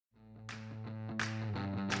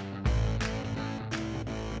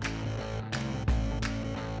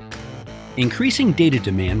Increasing data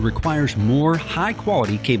demand requires more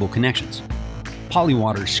high-quality cable connections.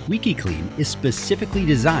 Polywater's SqueekyKleen is specifically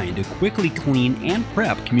designed to quickly clean and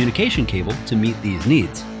prep communication cable to meet these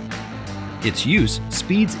needs. Its use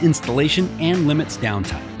speeds installation and limits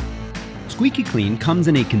downtime. SqueekyKleen comes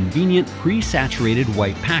in a convenient pre-saturated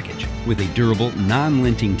white package with a durable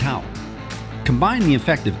non-linting towel. Combine the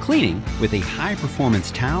effective cleaning with a high-performance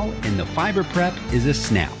towel and the fiber prep is a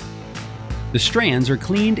snap. The strands are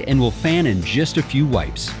cleaned and will fan in just a few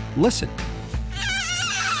wipes. Listen.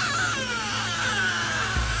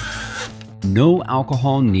 No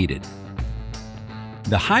alcohol needed.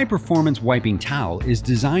 The high-performance wiping towel is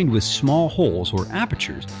designed with small holes or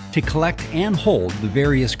apertures to collect and hold the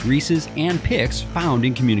various greases and picks found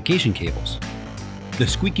in communication cables. The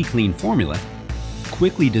SqueekyKleen formula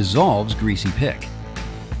quickly dissolves greasy pick.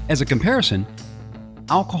 As a comparison,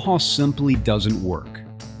 alcohol simply doesn't work.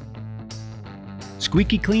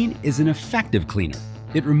 SqueekyKleen is an effective cleaner.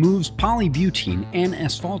 It removes polybutene and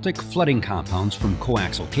asphaltic flooding compounds from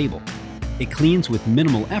coaxial cable. It cleans with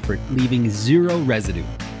minimal effort, leaving zero residue.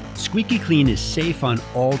 SqueekyKleen is safe on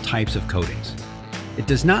all types of coatings. It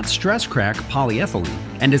does not stress crack polyethylene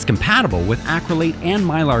and is compatible with acrylate and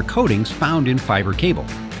mylar coatings found in fiber cable.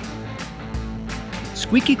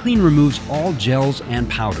 SqueekyKleen removes all gels and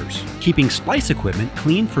powders, keeping splice equipment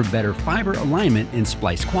clean for better fiber alignment and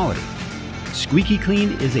splice quality.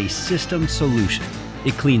 SqueekyKleen is a system solution.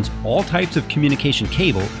 It cleans all types of communication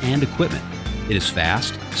cable and equipment. It is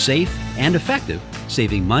fast, safe, and effective,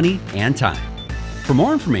 saving money and time. For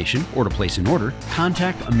more information or to place an order,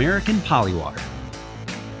 contact American Polywater.